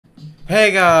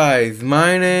Hey guys,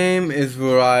 my name is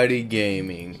Variety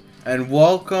Gaming, and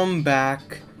welcome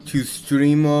back to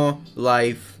Streamer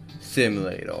Life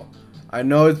Simulator. I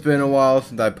know it's been a while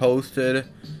since I posted,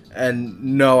 and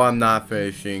no, I'm not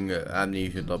finishing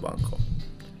Amnesia the Bunker.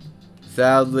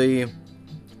 Sadly,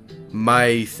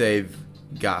 my save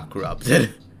got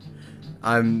corrupted.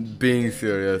 I'm being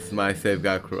serious, my save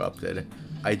got corrupted.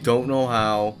 I don't know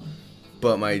how,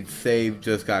 but my save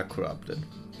just got corrupted.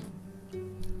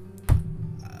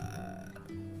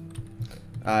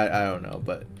 I don't know,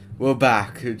 but we're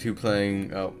back to playing.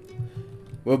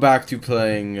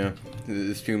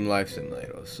 The Stream Life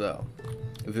Simulator. So,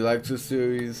 if you like this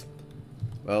series,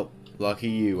 well, lucky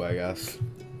you, I guess.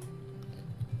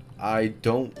 I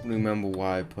don't remember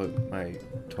why I put my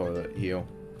toilet here,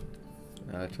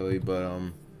 actually, but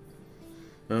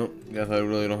well, guess I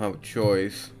really don't have a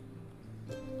choice.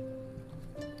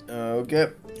 Okay.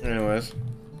 Anyways,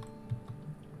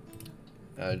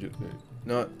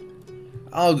 not.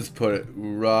 I'll just put it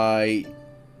right.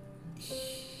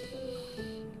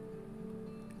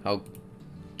 How?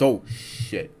 Oh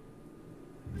shit.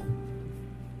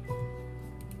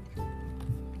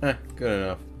 Good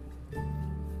enough.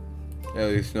 At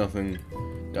least nothing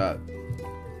got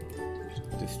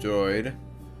destroyed.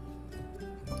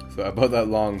 So I put that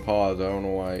long pause. I don't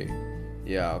know why.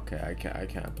 Yeah, okay. I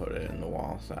can't put it in the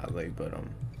wall, sadly, but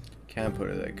can't put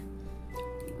it like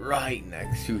right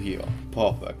next to here.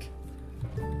 Perfect.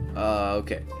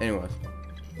 Okay, anyways.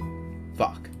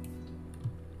 Fuck.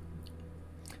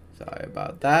 Sorry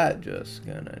about that, just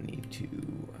gonna need to...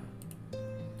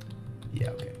 Yeah,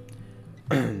 okay.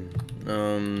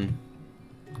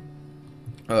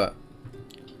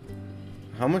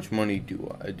 How much money do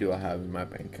I have in my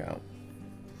bank account?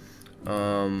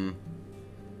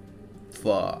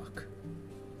 Fuck.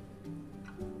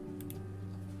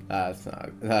 That's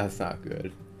not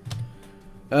good.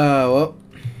 Well...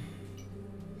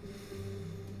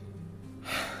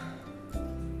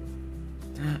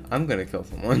 I'm gonna kill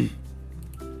someone.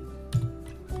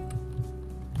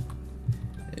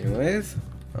 Anyways,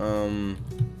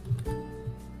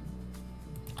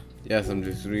 yes, I'm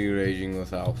just rearranging this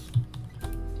house.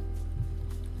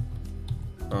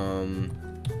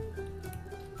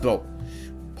 Oh,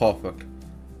 perfect.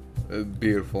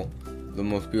 Beautiful. The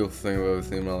most beautiful thing I've ever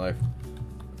seen in my life.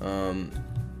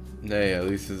 Hey, at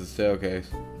least it's a staircase.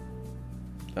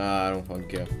 I don't fucking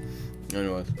care.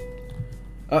 Anyways.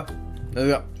 There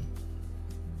we go.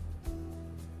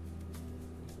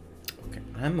 Okay,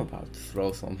 I'm about to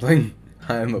throw something.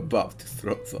 I'm about to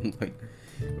throw something.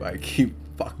 If I keep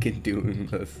fucking doing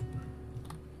this.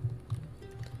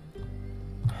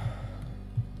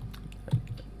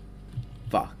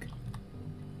 Fuck.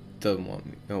 Doesn't want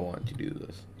me. Don't want to do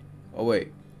this. Oh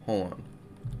wait, hold on.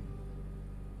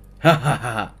 Ha ha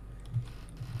ha.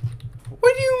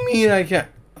 What do you mean I can't?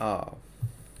 Oh,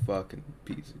 fucking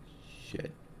piece of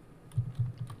shit.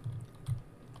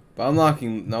 But I'm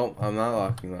locking. Nope, I'm not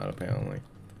locking that apparently.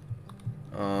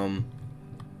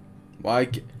 Why?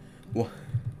 What?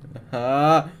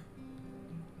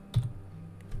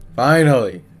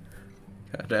 Finally.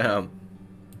 Goddamn.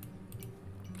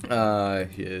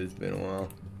 Shit, it's been a while.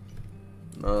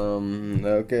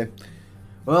 Okay.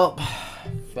 Well,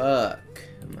 fuck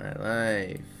my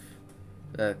life.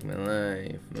 Fuck my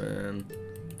life, man.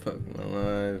 Fuck my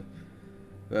life.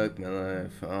 Fuck my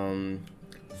life.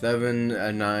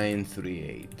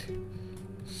 7938.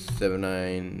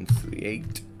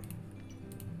 7938.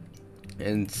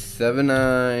 And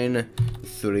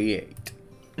 7938.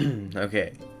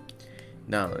 Okay.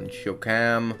 Now then, show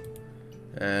cam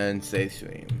and save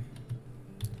stream.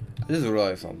 I just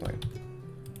realized something.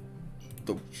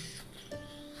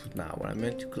 Not what I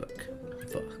meant to click.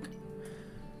 Fuck.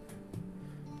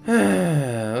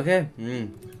 Okay.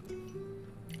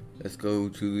 Let's go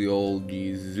to the old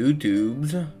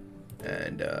YouTubes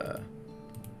and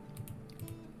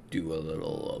do a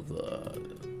little of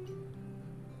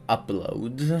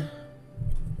uploads.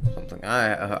 Something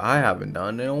I haven't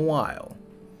done in a while.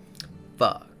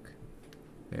 Fuck.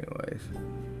 Anyways,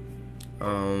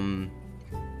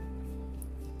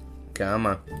 come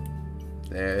on.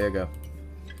 There you go.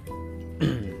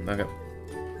 Okay.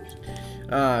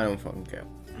 I don't fucking care.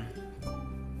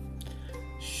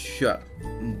 Shut up,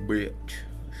 bitch.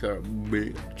 Shut up,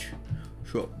 bitch.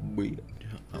 Shut up, bitch.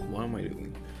 What am I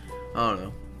doing? I don't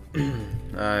know.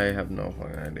 I have no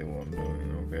fucking idea what I'm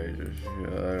doing. Okay, just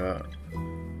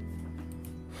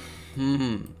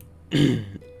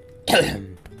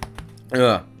shut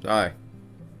up. Sorry.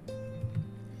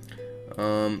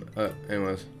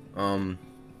 Anyways,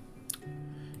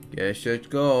 guess let's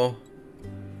go.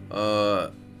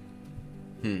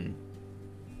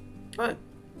 What?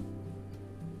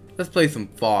 Let's play some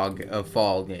Fall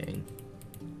Gang.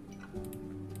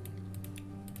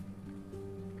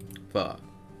 Fuck.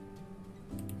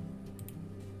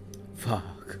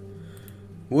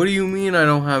 What do you mean I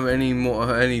don't have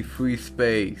any free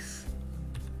space?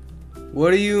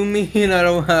 What do you mean I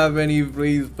don't have any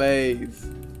free space?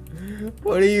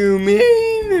 What do you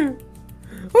mean?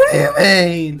 What do you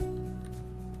mean?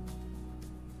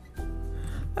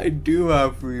 I do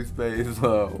have free space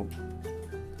though.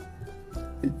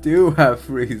 I do have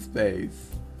free space.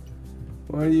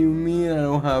 What do you mean I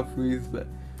don't have free space?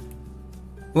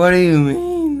 What do you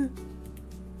mean?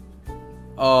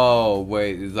 Oh,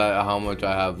 wait, is that how much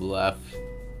I have left?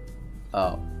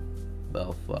 Oh,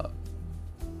 well, fuck.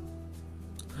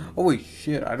 Holy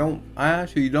shit, I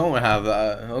actually don't have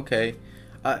that. Okay.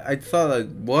 I thought that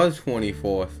was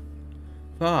 24th.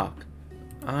 Fuck.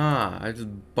 I just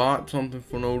bought something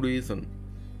for no reason.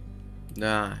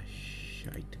 Ah,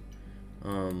 shite.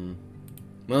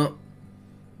 Well,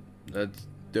 let's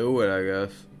do it, I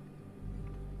guess.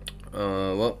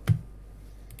 Well.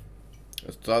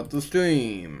 Let's start the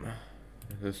stream.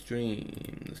 The stream.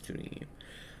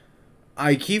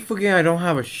 I keep forgetting I don't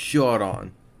have a shirt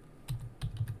on.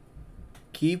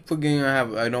 Keep forgetting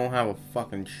I don't have a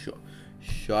fucking shirt.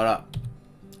 Shut up.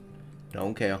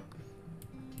 Don't care.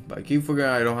 But I keep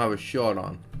forgetting I don't have a shirt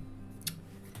on.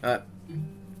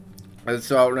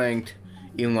 Let's outranked.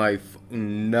 Even though I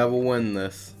never win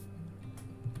this.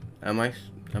 Am I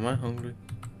hungry?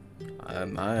 I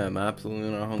am absolutely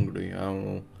not hungry. I don't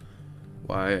know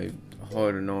why I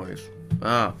heard a noise.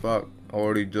 Ah, fuck.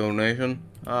 Already donation?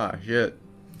 Ah, shit.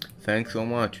 Thanks so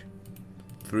much.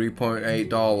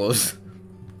 $3.8.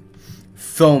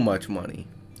 So much money.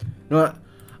 You know what?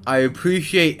 I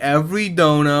appreciate every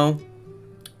dono.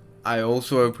 I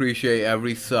also appreciate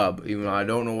every sub, even though I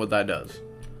don't know what that does.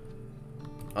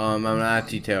 I'm an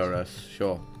anti-terrorist,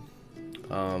 sure.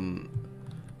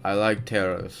 I like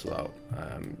terrorists, though.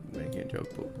 I'm making a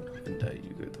joke, but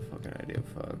you get the fucking idea.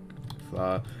 Fuck.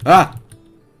 Ah!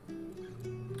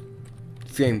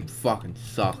 This game fucking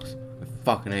sucks. I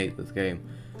fucking hate this game.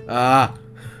 Ah!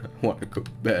 I want to go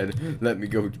to bed. Let me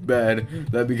go to bed.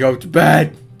 Let me go to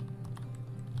bed!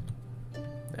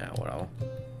 Yeah, whatever.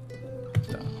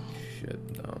 Oh, shit.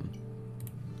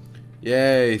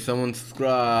 Yay, someone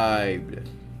subscribed.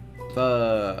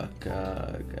 Fuck.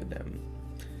 Goddamn.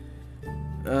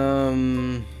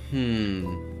 I'm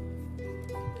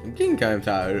getting kind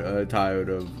of tired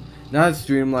of not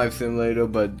Stream Life Simulator,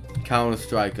 but Counter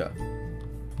Striker.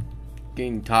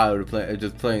 Getting tired of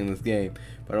just playing this game,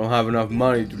 but I don't have enough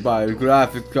money to buy a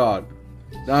graphics card.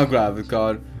 Not a graphics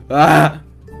card. Ah,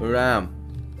 RAM.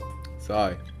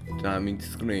 Sorry, did not mean to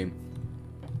scream.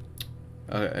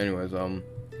 Okay, anyways, I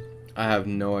have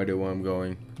no idea where I'm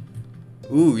going.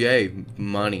 Ooh, yay,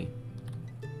 money.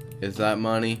 Is that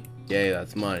money? Yay,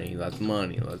 that's money. That's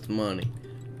money. That's money.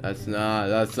 That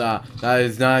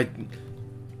is not.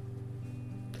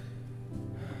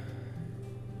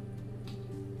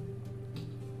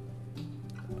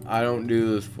 I don't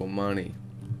do this for money.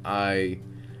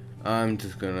 I'm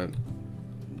just gonna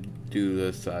do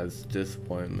this as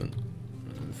disappointment.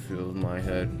 It fills my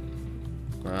head.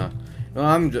 No,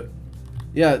 I'm just.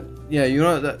 Yeah, you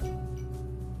know that.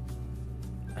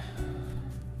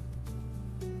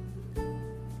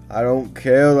 I don't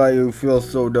care that you feel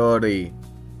so dirty.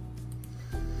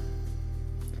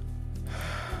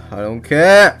 I don't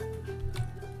care.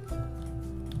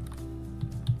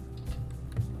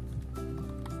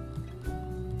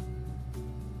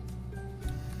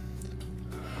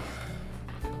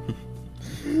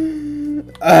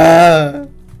 I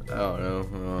don't know.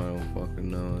 I don't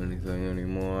fucking know anything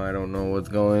anymore. I don't know what's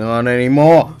going on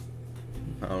anymore.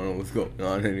 I don't know what's going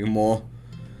on anymore.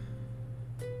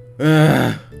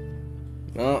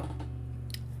 Well,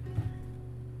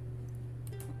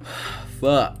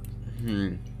 fuck.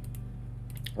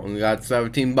 Only got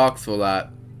 $17 for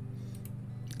that.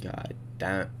 God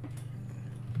damn it.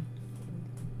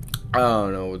 I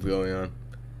don't know what's going on.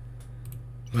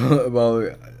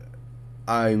 Well,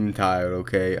 I'm tired,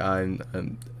 okay? I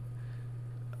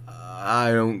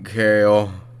don't care.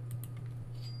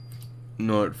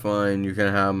 Not fine. You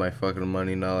can have my fucking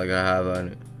money, not like I have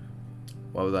any.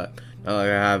 What was that? Not like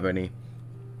I have any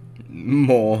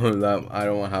more. That I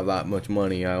don't have that much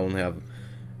money. I only have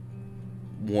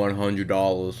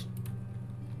 $100.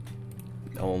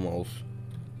 Almost.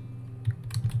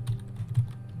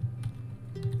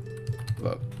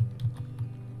 Look.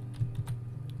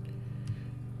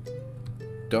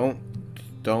 Don't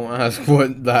ask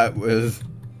what that was.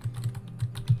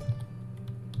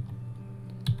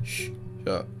 Shh. Shut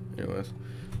up. Anyways.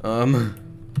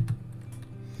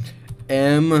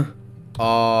 M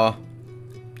R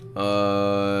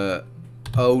O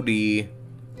D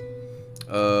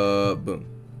boom.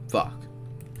 Fuck.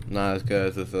 Not as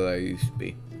good as I used to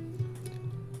be.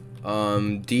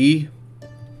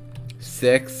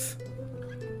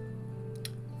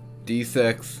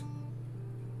 D6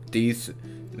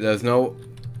 there's no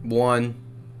one.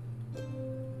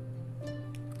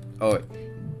 Oh,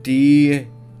 D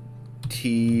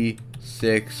T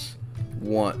 6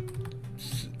 1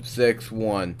 6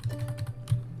 1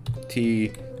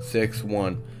 T 6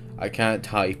 1. I can't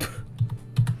type.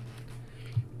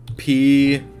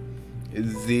 P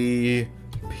Z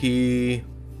P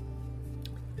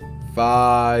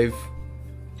 5.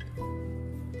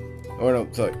 Oh no,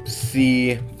 sorry.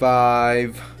 C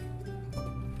 5.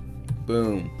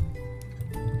 Boom.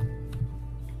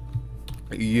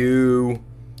 U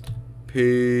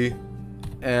P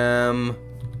M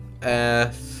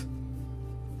S.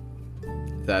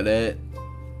 Is that it?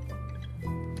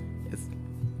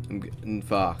 I'm getting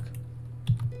fuck.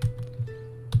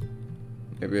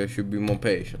 Maybe I should be more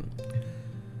patient.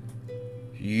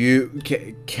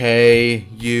 K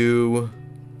U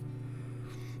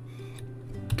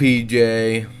P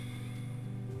J.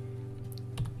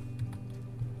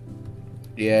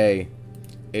 Yay.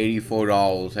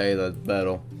 $84. Hey, that's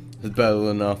better. That's better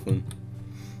than nothing,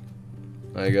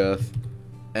 I guess.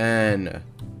 N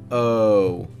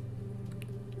O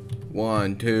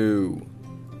 1 2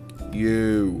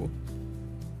 U.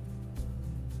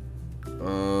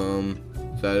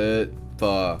 Is that it?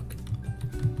 Fuck.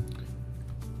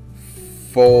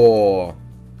 4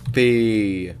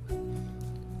 B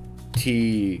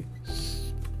T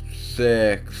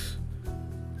 6.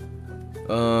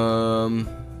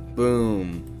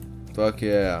 Boom. Fuck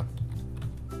yeah.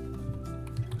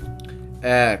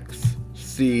 X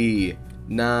C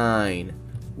 9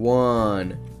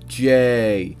 1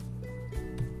 J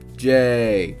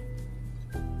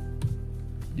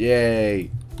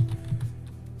Yay.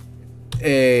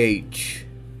 H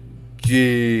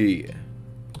G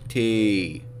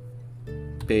T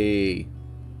P.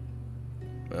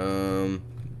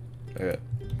 Okay.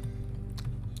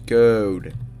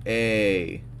 Code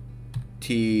A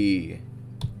T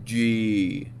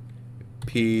G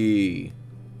P.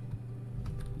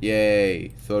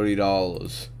 Yay,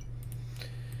 $30.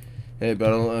 Hey,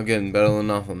 better than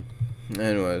nothing.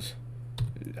 Anyways,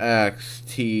 X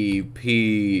T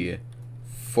P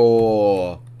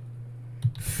 4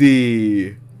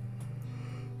 C.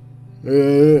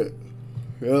 Yep.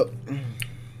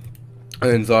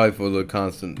 And sorry for the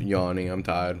constant yawning. I'm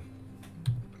tired.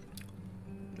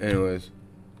 Anyways,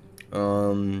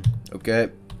 okay.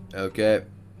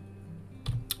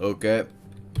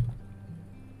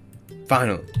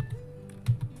 Finally.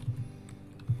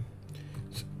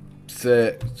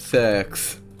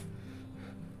 Sex.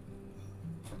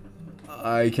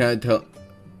 I can't tell.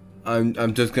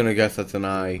 I'm just gonna guess that's an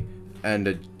I and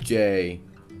a J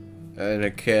and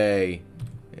a K.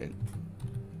 And,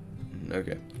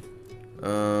 okay.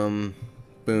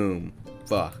 Boom.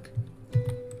 Fuck.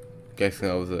 Guessing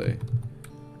that was a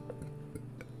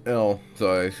L.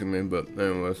 Sorry, excuse me, but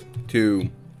anyways. 2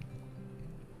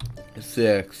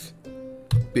 6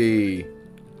 B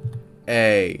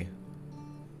A.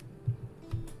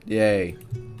 Yay.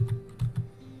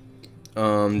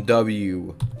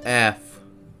 W F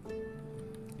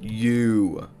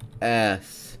U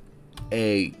S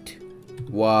 8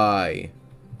 Y.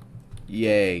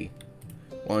 Yay.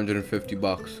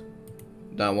 $150.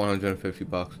 Not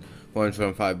 $150.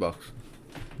 $175.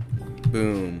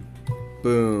 Boom.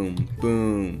 Boom.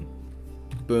 Boom.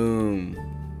 Boom.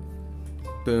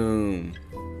 Boom.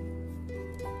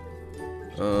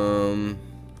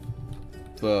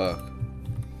 Fuck.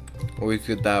 Always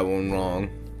get that one wrong.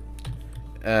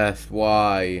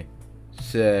 SY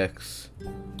 6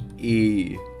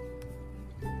 E.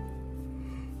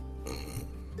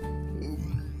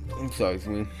 I'm sorry, excuse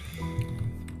me.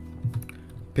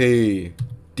 P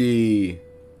D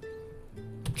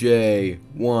J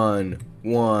 1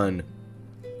 1.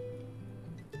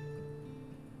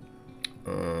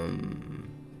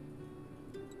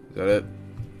 Is that it?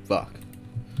 Fuck.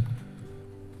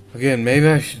 Again, maybe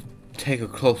I should take a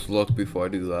close look before I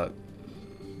do that.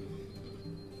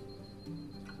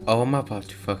 Oh, I'm about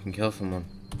to fucking kill someone.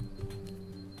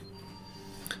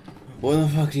 What the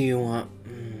fuck do you want?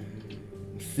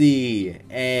 C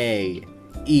A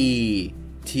E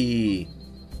T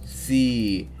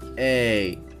C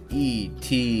A E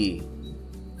T.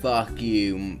 Fuck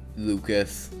you,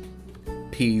 Lucas.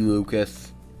 P.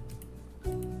 Lucas.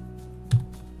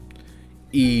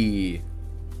 E.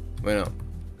 Wait, no.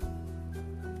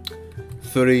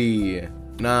 3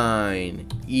 9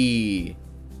 E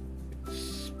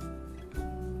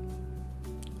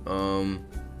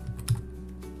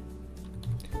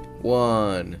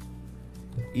 1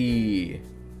 E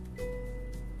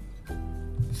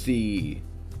C.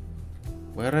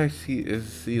 Where did I see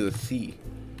the C?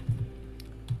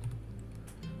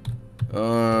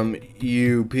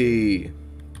 U P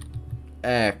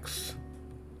X.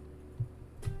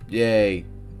 Yay.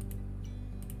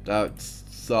 That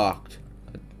sucked.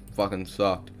 That fucking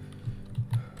sucked.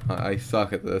 I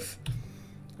suck at this.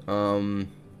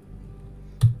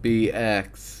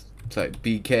 BX. Sorry,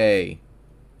 BK.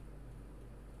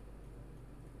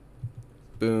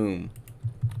 Boom.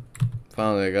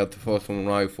 Finally, I got the first one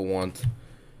right for once.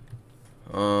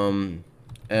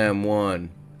 M1.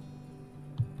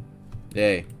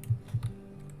 Yay.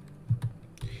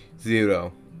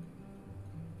 0.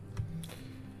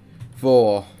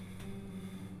 4.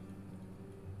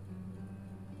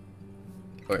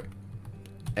 Wait.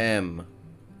 M.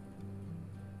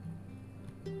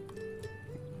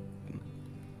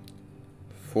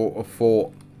 4.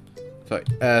 Sorry.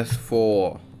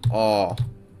 S4. R.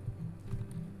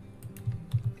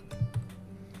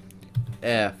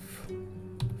 F.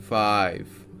 5.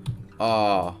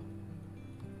 R.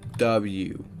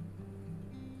 W.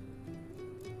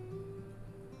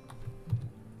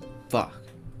 Fuck.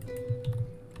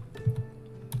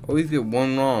 Always get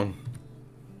one wrong.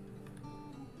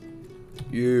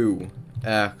 U.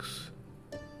 X.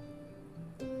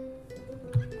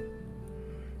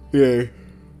 Yeah.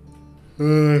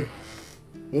 I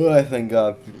think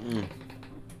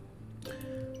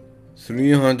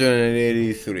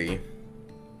 383.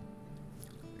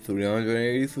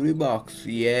 383 bucks.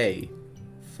 Yay.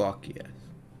 Fuck yes.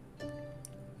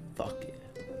 Fuck yeah.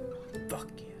 Fuck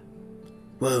yeah.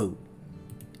 Whoa.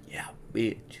 Yeah,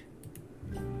 bitch.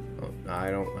 Oh,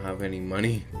 I don't have any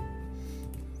money.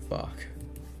 Fuck.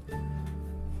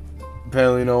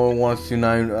 Apparently no one wants to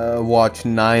watch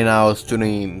 9-hour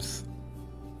streams.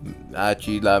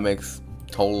 Actually, that makes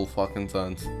total fucking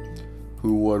sense.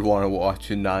 Who would want to watch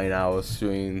 9-hour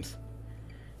streams?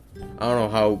 I don't know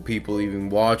how people even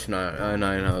watch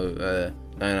 9-hour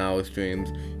streams.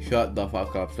 Shut the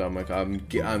fuck up, stomach.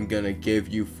 I'm gonna give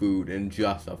you food in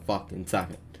just a fucking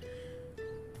second.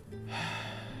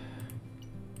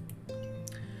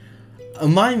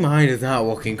 My mind is not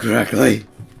working correctly.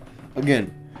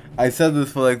 Again, I said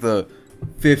this for like the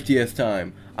 50th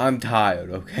time. I'm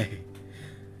tired, okay?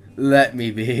 Let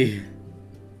me be.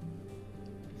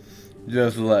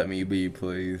 Just let me be,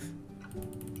 please.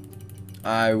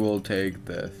 I will take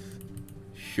this.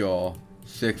 Sure.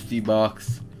 60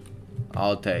 bucks.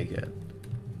 I'll take it.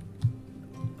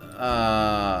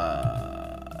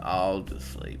 I'll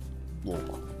just sleep.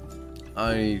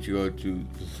 I need to go to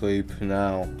sleep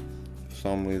now. For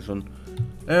some reason.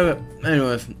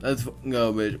 Anyways, let's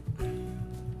go, bitch.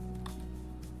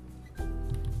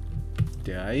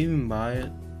 Did I even buy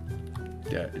it?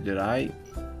 Did I?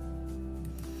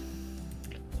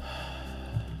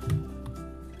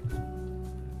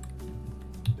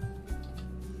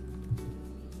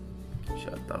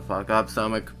 Shut the fuck up,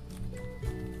 stomach.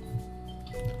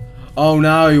 Oh,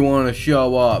 now you want to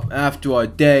show up after a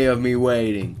day of me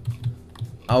waiting.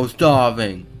 I was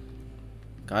starving.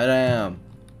 Goddamn.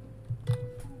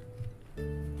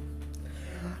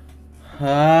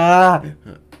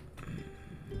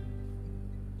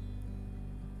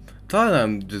 Sorry that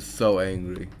I'm just so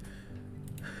angry.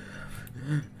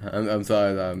 I'm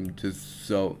sorry that I'm just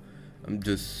so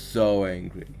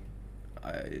angry.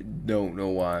 I don't know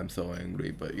why I'm so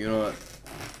angry, but you know what?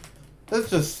 Let's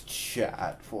just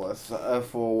chat for a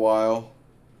while.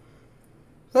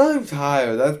 I'm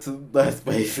tired. That's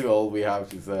basically all we have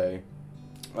to say.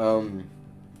 Can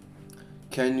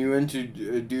you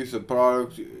introduce a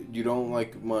product you don't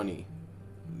like money?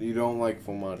 You don't like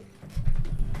for money.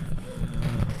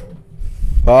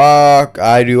 Fuck,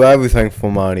 I do everything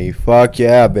for money. Fuck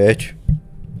yeah, bitch.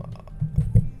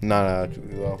 Not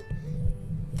actually, though.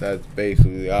 That's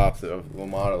basically the opposite of the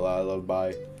model I live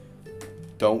by.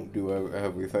 Don't do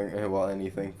everything, well,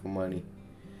 anything for money.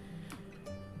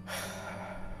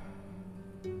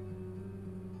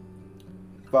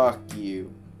 Fuck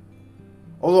you.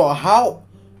 Although, how?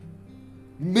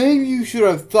 Maybe you should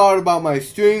have thought about my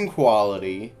stream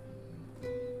quality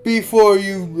before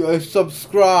you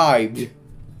subscribed.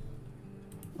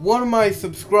 One of my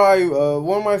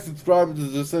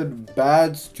subscribers just said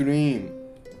bad stream.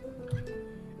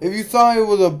 If you thought it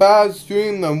was a bad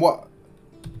stream, then what?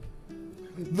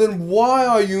 Then why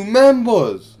are you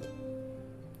members?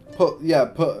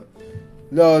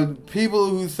 The people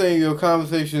who say your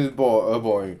conversation is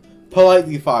boring,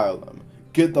 politely fire them.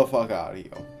 get the fuck out of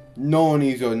here. No one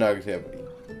needs your negativity.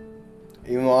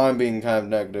 Even though I'm being kind of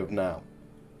negative now.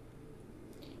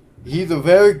 He's a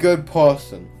very good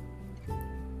person.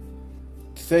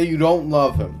 Say you don't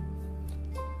love him.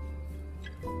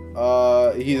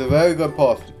 He's a very good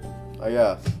person, I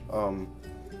guess.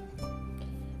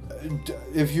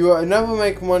 If you never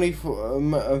make money for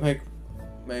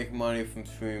make money from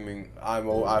streaming, I've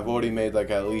already made like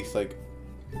at least like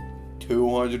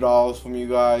 $200 from you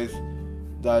guys.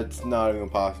 That's not even a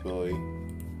possibility.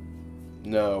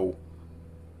 No.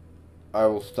 I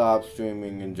will stop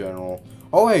streaming in general.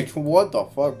 Oh hey, what the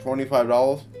fuck?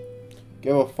 $25?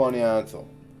 Give a funny answer.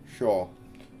 Sure.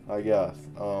 I guess.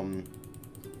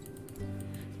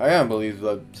 I can't believe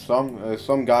that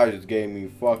some guy just gave me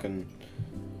fucking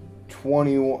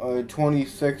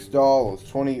 $26,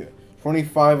 $25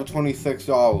 or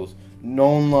 $26. No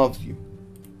one loves you.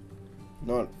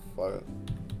 Not fucking.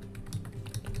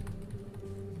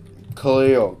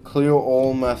 Clear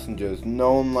all messengers.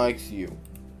 No one likes you.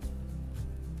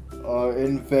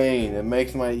 In vain. It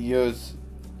makes my ears.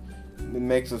 It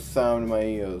makes a sound in my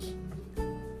ears.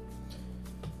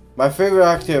 My favorite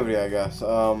activity, I guess.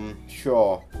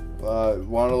 Sure.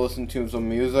 Want to listen to some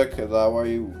music? Is that why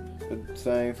you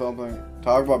saying something?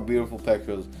 Talk about beautiful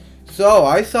pictures. So,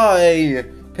 I saw a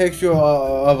picture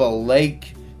of a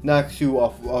lake next to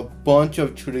a bunch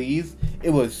of trees. It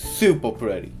was super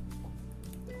pretty.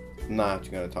 Not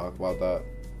gonna talk about that.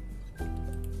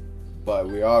 But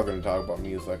we are gonna talk about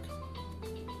music.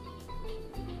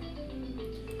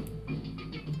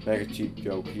 Make a cheap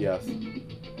joke, yes.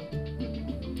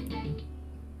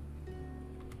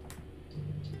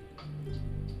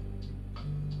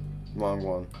 Wrong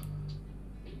one.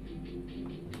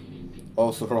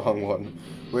 Also wrong one.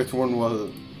 Which one was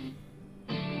it?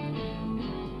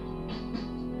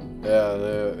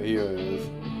 Yeah, here it is.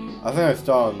 I think I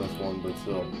started on this one, but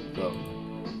still.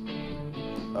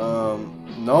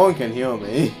 No one can hear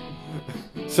me.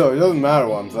 So it doesn't matter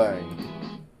what I'm saying.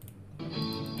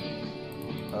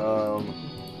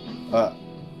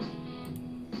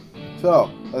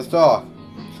 So, let's talk.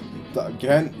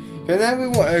 Can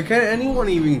anyone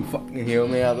even fucking hear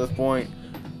me at this point?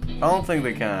 I don't think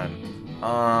they can.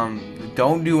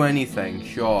 Don't do anything,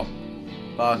 sure.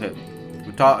 Fuck it.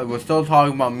 We're still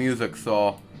talking about music,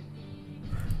 so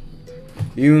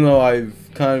even though I've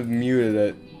kind of muted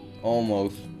it,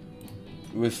 almost,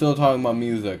 we're still talking about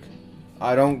music.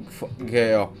 I don't fucking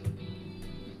care.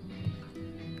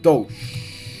 Oh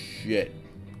shit.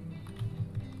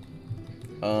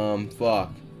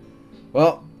 Fuck.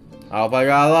 Well, I hope I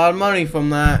got a lot of money from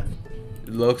that.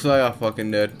 It looks like I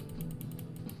fucking did.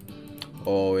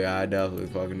 Oh yeah, I definitely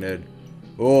fucking did.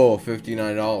 Oh,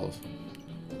 $59.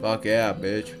 Fuck yeah,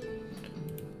 bitch.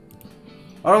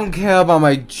 I don't care about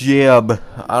my job.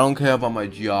 I don't care about my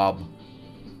job.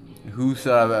 Who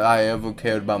said I ever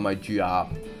cared about my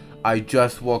job? I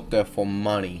just work there for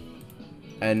money.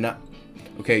 And not,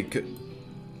 okay,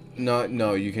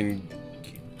 no, you can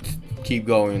keep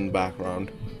going in the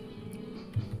background.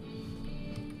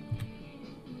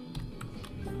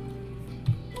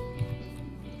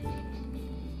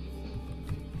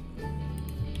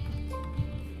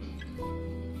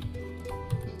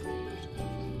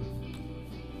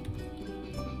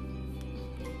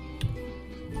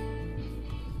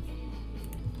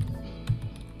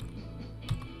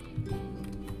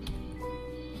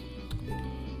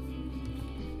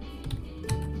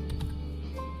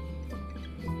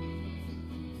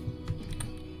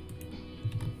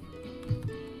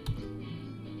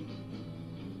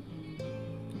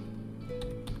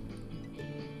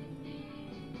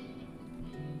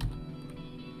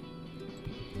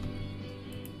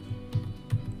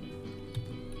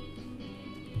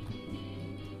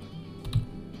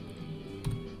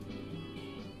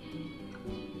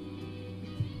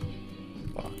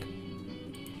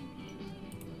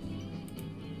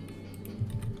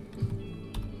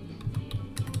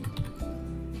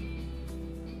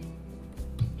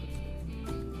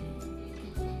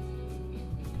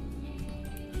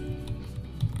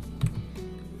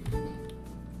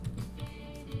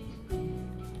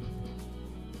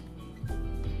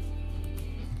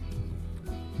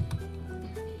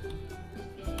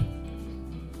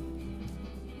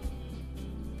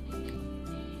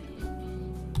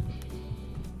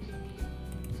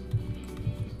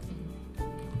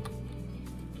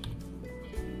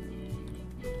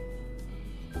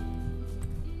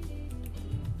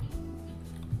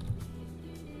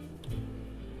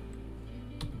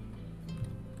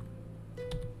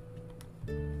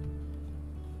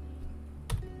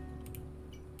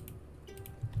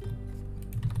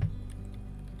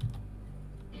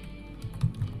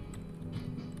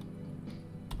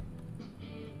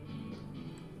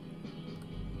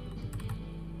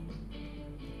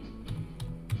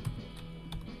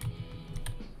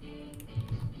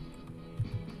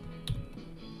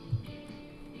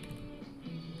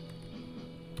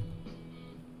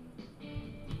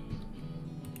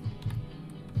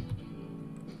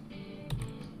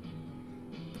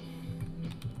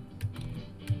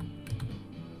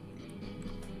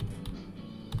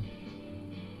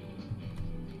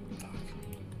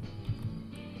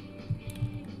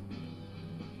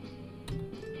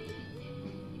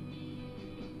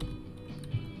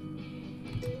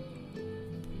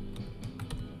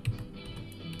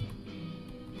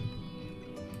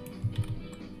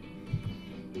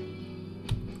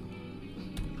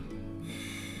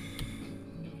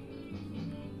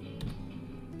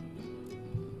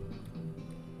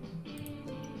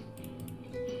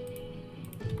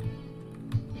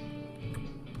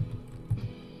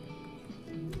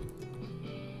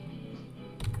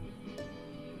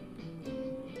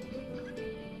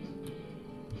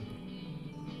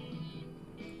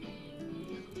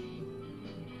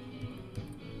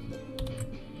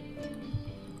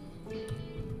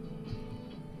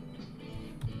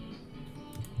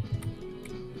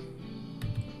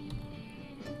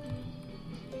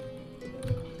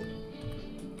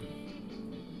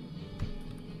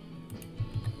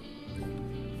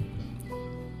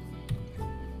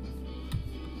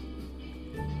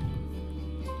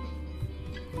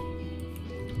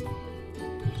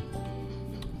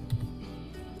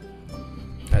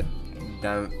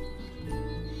 Damn it.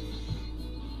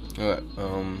 Alright,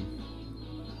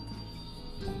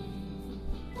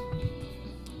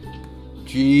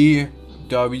 G-W-A-N.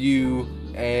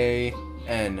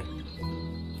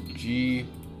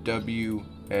 G-W-A-N.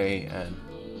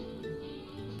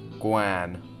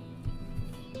 Gwen.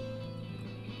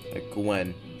 Like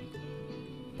Gwen.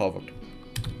 Perfect.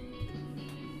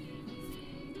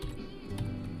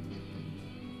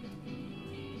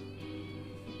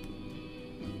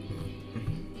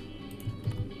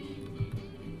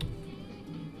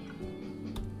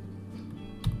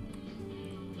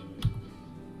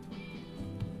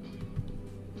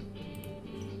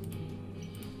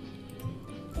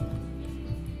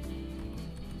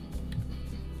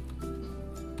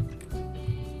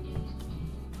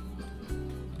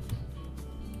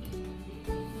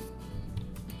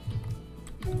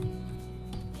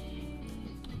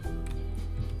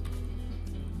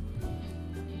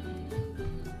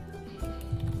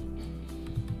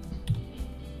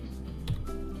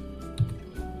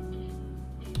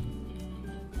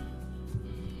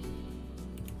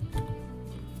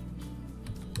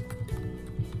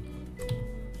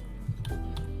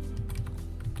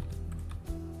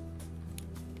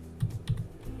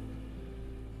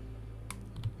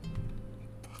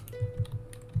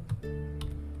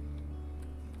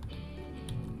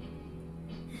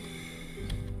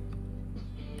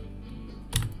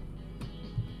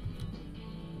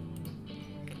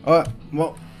 Alright,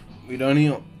 well, we done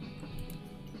here.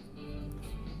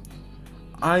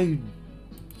 I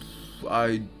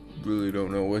really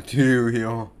don't know what to do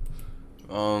here.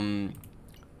 No,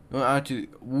 actually,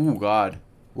 ooh, God.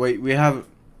 Wait, we have,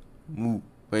 ooh,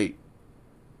 wait.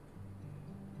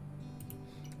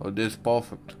 Oh, this is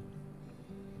perfect.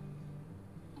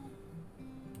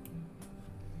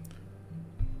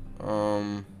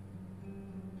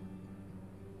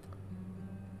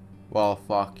 Well,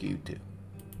 fuck you too.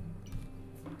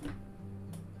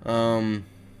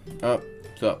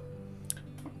 So.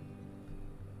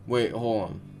 Wait, hold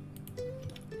on.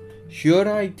 Should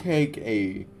I take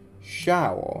a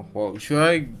shower? Well, should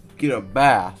I get a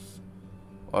bath?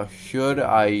 Or should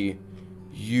I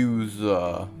use,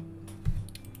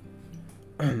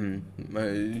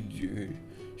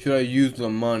 should I use the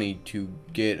money to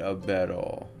get a better,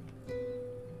 well,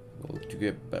 to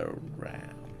get better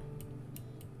RAM?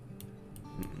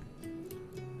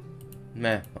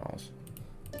 Math mouse.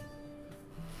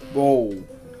 Whoa.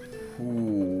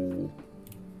 Ooh.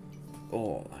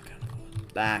 Oh,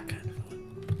 that kind of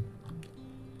fun.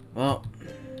 Well,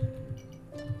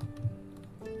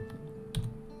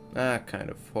 that kind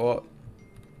of fought.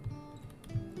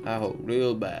 That hurt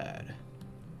real bad.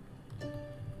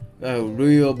 That hurt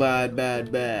real bad. That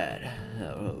hurt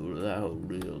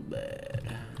real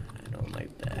bad. I don't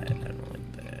like that. I really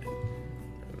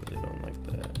don't like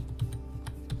that.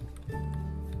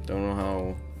 Don't know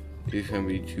how these can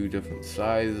be two different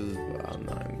sizes, but I'm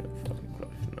not even gonna fucking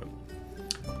question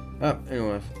them.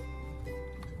 Anyways.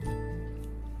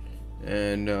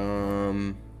 And,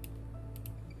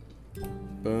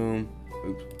 boom,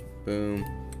 oops, boom,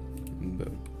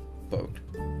 boom, boat.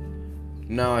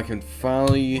 Now I can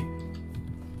finally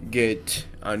get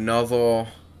another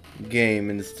game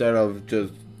instead of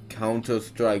just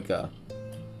Counter-Striker.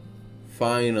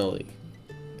 Finally.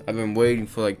 I've been waiting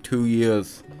for like 2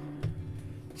 years.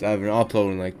 So I've been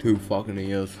uploading like 2 fucking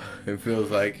years. It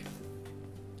feels like,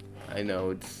 I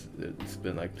know it's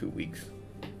been like 2 weeks.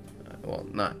 Well,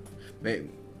 not.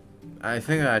 Maybe, I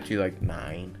think actually like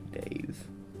 9 days,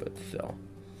 but still,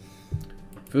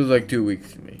 feels like 2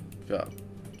 weeks to me. So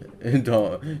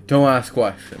don't ask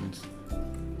questions.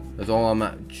 That's all I'm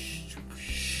at. Shh.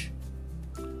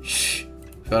 Shut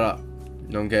up.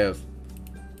 No one cares.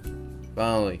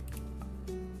 Finally.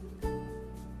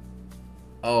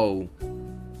 Oh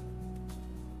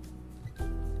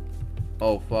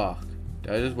fuck.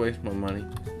 Did I just waste my money?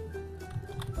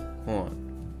 Hold on.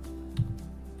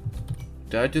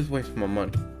 Did I just waste my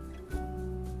money?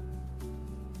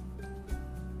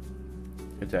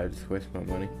 Did I just waste my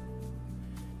money?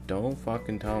 Don't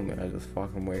fucking tell me I just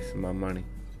fucking wasted my money.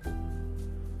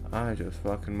 I just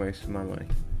fucking wasted my money.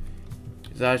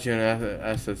 It's actually an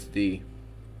SSD.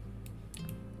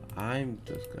 I'm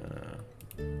just gonna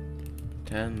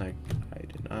pretend like I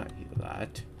did not hear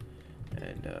that.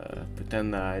 And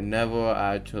pretend that I never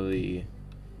actually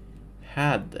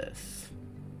had this.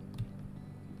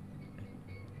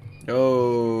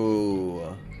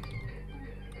 Oh.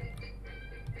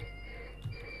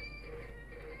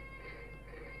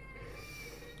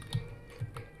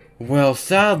 Well,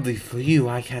 sadly for you,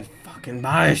 I can't fucking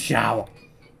buy a shower.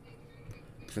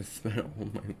 I spent all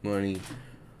my money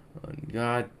on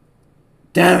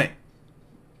Damn it!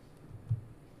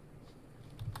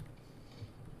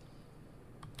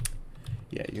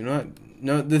 Yeah, you know what?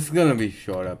 No, this is gonna be a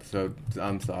short episode.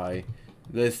 I'm sorry.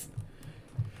 This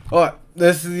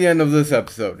is the end of this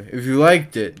episode. If you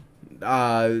liked it,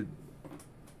 punch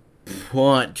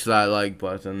that like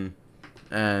button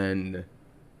and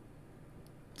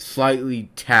slightly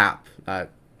tap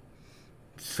that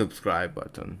subscribe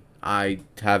button. I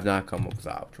have not come up with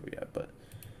the outro yet, but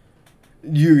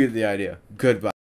you get the idea. Goodbye.